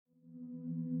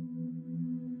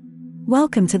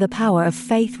Welcome to the Power of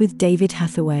Faith with David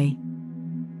Hathaway.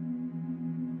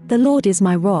 The Lord is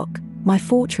my rock, my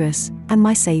fortress, and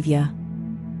my Savior.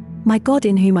 My God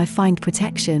in whom I find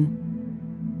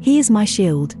protection. He is my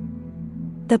shield.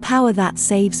 The power that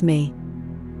saves me.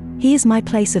 He is my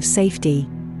place of safety.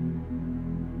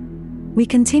 We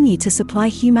continue to supply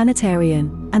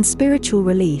humanitarian and spiritual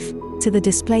relief to the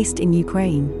displaced in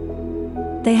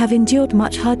Ukraine. They have endured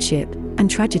much hardship and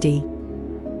tragedy.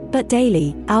 But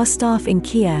daily, our staff in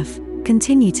Kiev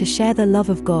continue to share the love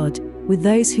of God with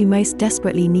those who most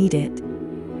desperately need it.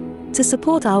 To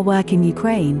support our work in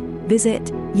Ukraine, visit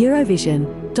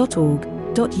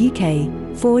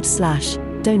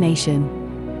eurovision.org.uk/donation.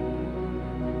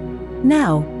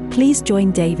 Now, please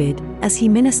join David as he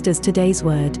ministers today's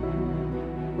word.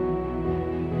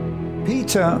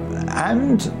 Peter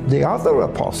and the other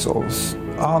apostles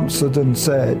answered and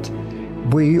said,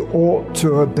 "We ought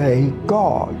to obey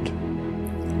God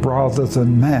rather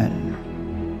than men."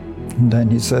 And then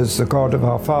he says, "The God of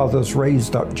our fathers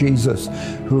raised up Jesus,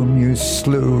 whom you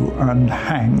slew and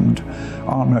hanged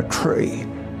on a tree."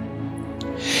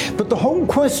 But the whole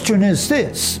question is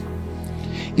this.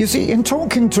 You see, in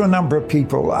talking to a number of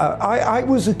people, I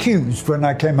was accused when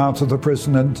I came out of the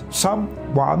prison, and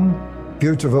one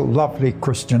beautiful, lovely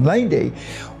Christian lady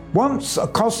once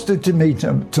accosted me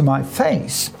to my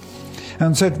face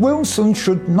and said, "Wilson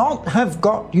should not have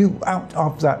got you out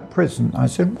of that prison." I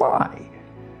said, "Why?"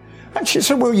 And she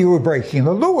said, "Well, you were breaking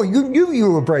the law. You knew you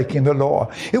were breaking the law.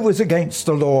 It was against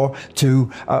the law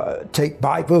to take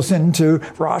Bibles into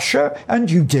Russia, and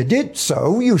you did it,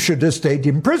 so you should have stayed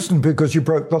in prison because you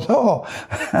broke the law."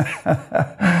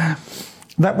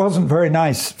 That wasn't very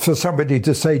nice for somebody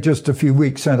to say just a few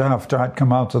weeks after I'd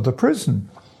come out of the prison.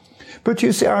 But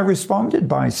you see, I responded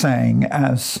by saying,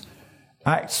 as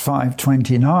Acts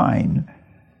 5:29,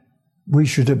 we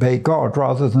should obey God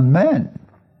rather than men.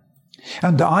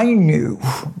 And I knew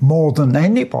more than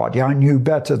anybody, I knew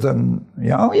better than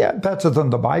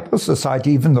the Bible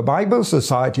Society. Even the Bible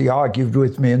Society argued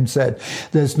with me and said,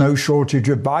 there's no shortage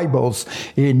of Bibles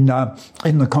in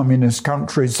the communist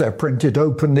countries. They're printed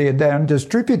openly and they're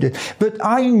distributed. But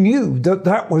I knew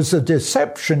that was a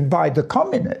deception by the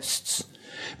communists,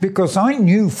 because I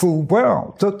knew full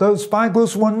well that those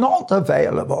Bibles were not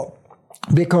available.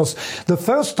 Because the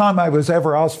first time I was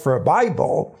ever asked for a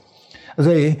Bible,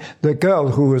 the girl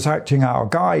who was acting our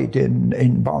guide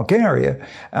in Bulgaria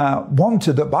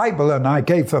wanted a Bible, and I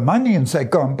gave her money and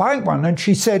said, "Go and buy one." And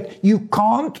she said, "You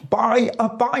can't buy a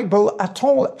Bible at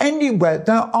all anywhere.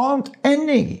 There aren't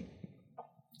any."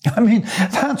 I mean,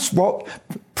 that's what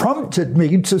prompted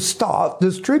me to start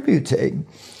distributing.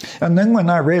 And then when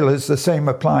I realized the same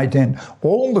applied in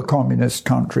all the communist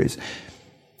countries,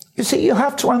 you see, you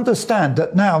have to understand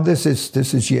that now, this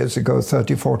is years ago,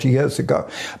 30, 40 years ago,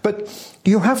 but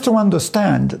you have to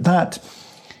understand that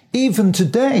even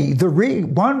today,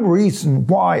 one reason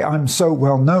why I'm so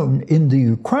well known in the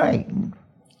Ukraine,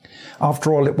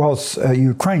 after all, it was a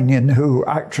Ukrainian who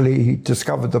actually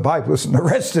discovered the Bibles and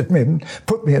arrested me and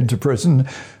put me into prison,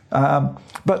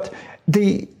 but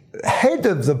the head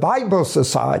of the Bible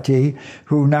Society,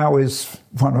 who now is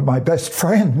one of my best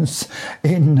friends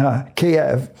in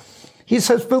Kiev, he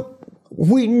says, "But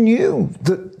we knew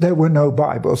that there were no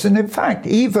Bibles." And in fact,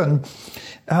 even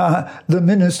the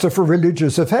Minister for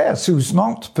Religious Affairs, who's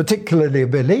not particularly a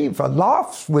believer,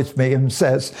 laughs with me and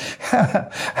says,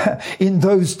 "In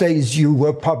those days you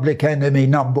were public enemy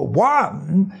number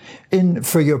one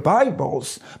for your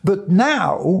Bibles, but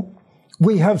now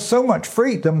we have so much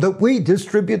freedom that we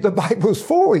distribute the Bibles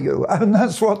for you." And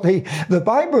that's what the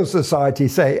Bible Society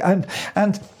say. And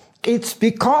it's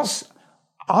because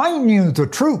I knew the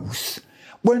truth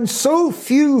when so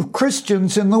few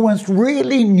Christians in the West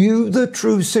really knew the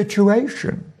true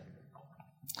situation.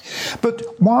 But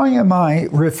why am I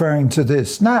referring to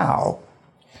this now?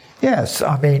 Yes,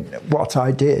 I mean, what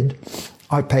I did,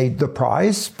 I paid the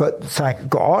price, but thank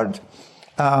God,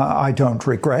 I don't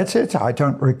regret it. I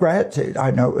don't regret it. I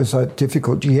know it was a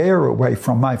difficult year away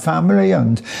from my family,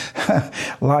 and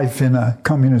life in a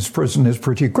communist prison is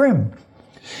pretty grim.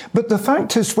 But the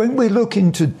fact is, when we look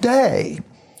in today,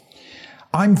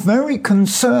 I'm very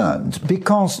concerned,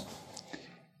 because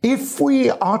if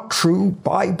we are true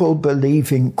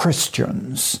Bible-believing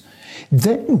Christians,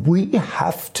 then we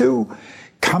have to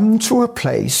come to a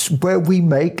place where we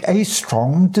make a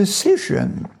strong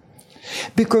decision.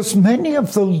 Because many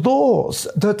of the laws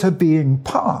that are being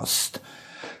passed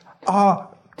are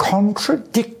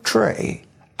contradictory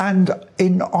and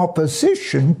in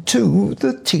opposition to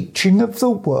the teaching of the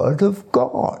Word of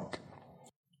God.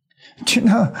 Do you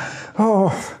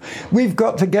know, we've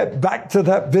got to get back to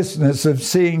that business of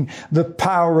seeing the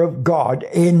power of God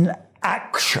in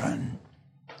action.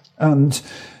 And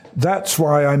that's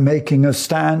why I'm making a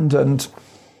stand. And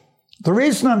the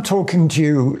reason I'm talking to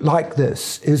you like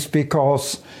this is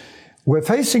because we're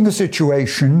facing a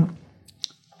situation,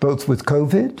 both with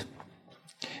COVID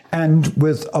and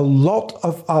with a lot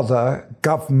of other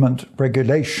government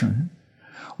regulation,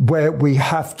 where we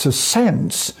have to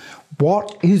sense,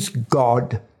 what is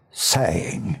God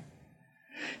saying?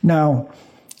 Now,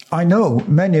 I know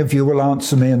many of you will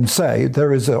answer me and say,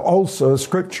 there is also a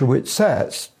scripture which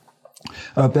says,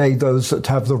 obey those that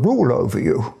have the rule over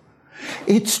you.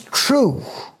 It's true,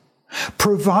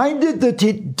 provided that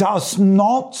it does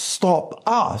not stop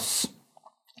us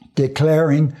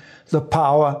declaring the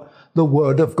power, the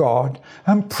word of God,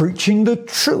 and preaching the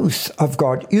truth of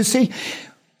God. You see,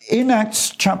 in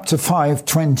Acts chapter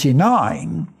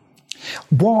 5:29,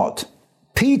 what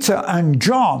Peter and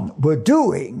John were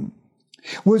doing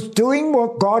was doing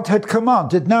what God had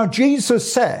commanded. Now,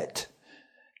 Jesus said,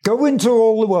 go into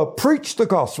all the world, preach the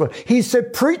gospel. He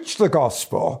said, preach the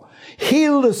gospel,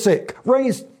 heal the sick,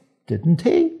 raise. Didn't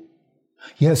he?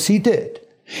 Yes, he did.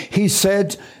 He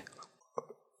said,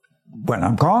 when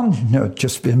I'm gone,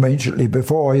 just immediately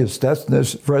before his death and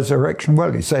his resurrection.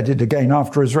 Well, he said it again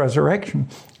after his resurrection.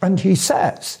 And he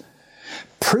says,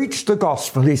 preach the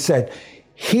gospel. He said,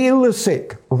 heal the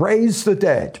sick, raise the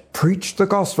dead, preach the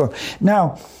gospel.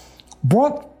 Now,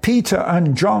 what Peter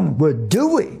and John were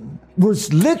doing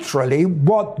was literally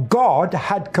what God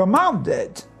had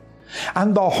commanded.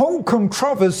 And the whole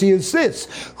controversy is this: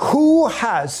 who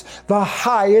has the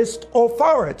highest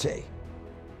authority?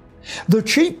 The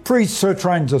chief priests are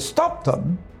trying to stop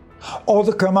them, or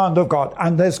the command of God.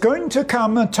 And there's going to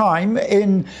come a time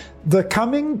in the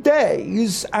coming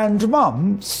days and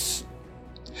months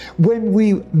when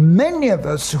many of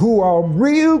us who are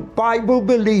real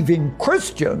Bible-believing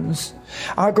Christians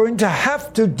are going to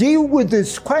have to deal with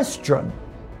this question: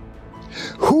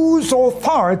 whose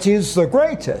authority is the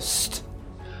greatest?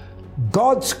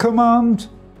 God's command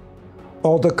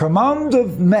or the command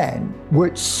of men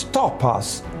which stop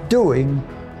us doing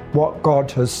what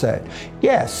God has said?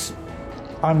 Yes,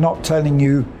 I'm not telling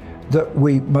you that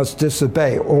we must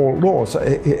disobey all laws.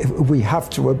 We have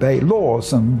to obey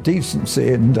laws and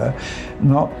decency and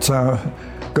not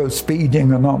go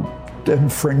speeding and not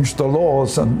infringe the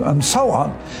laws and so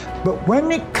on. But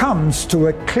when it comes to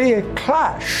a clear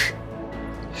clash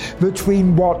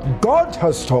between what God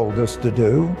has told us to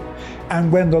do and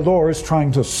when the law is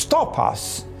trying to stop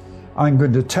us, I'm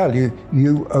going to tell you,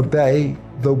 you obey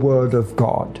the word of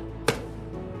God.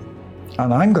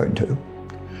 And I'm going to.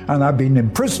 And I've been in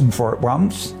prison for it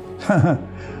once.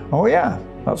 Oh yeah,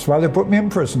 that's why they put me in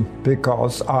prison,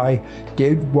 because I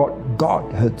did what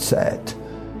God had said,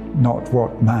 not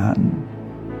what man.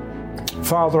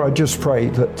 Father, I just pray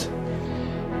that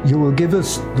you will give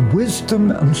us the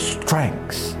wisdom and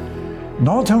strength,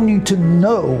 not only to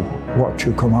know what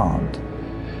you command,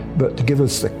 but to give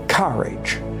us the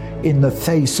courage in the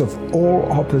face of all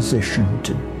opposition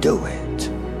to do it.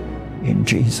 In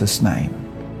Jesus' name,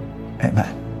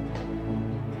 amen.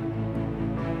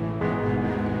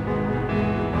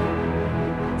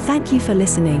 Thank you for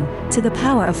listening to the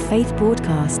Power of Faith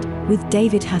broadcast with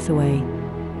David Hathaway.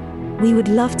 We would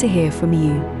love to hear from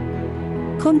you.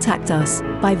 Contact us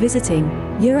by visiting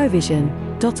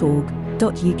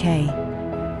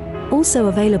eurovision.org.uk. Also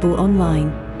available online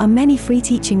are many free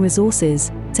teaching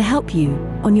resources to help you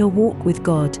on your walk with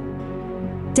God.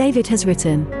 David has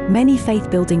written many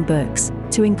faith-building books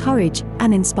to encourage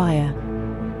and inspire.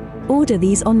 Order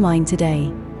these online today.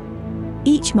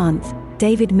 Each month,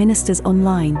 David ministers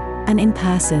online and in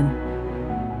person.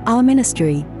 Our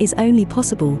ministry is only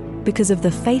possible because of the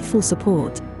faithful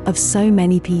support of so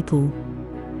many people.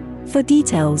 For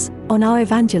details on our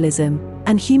evangelism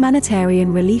and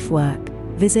humanitarian relief work,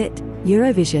 visit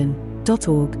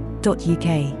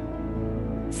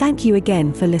eurovision.org.uk. Thank you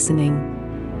again for listening.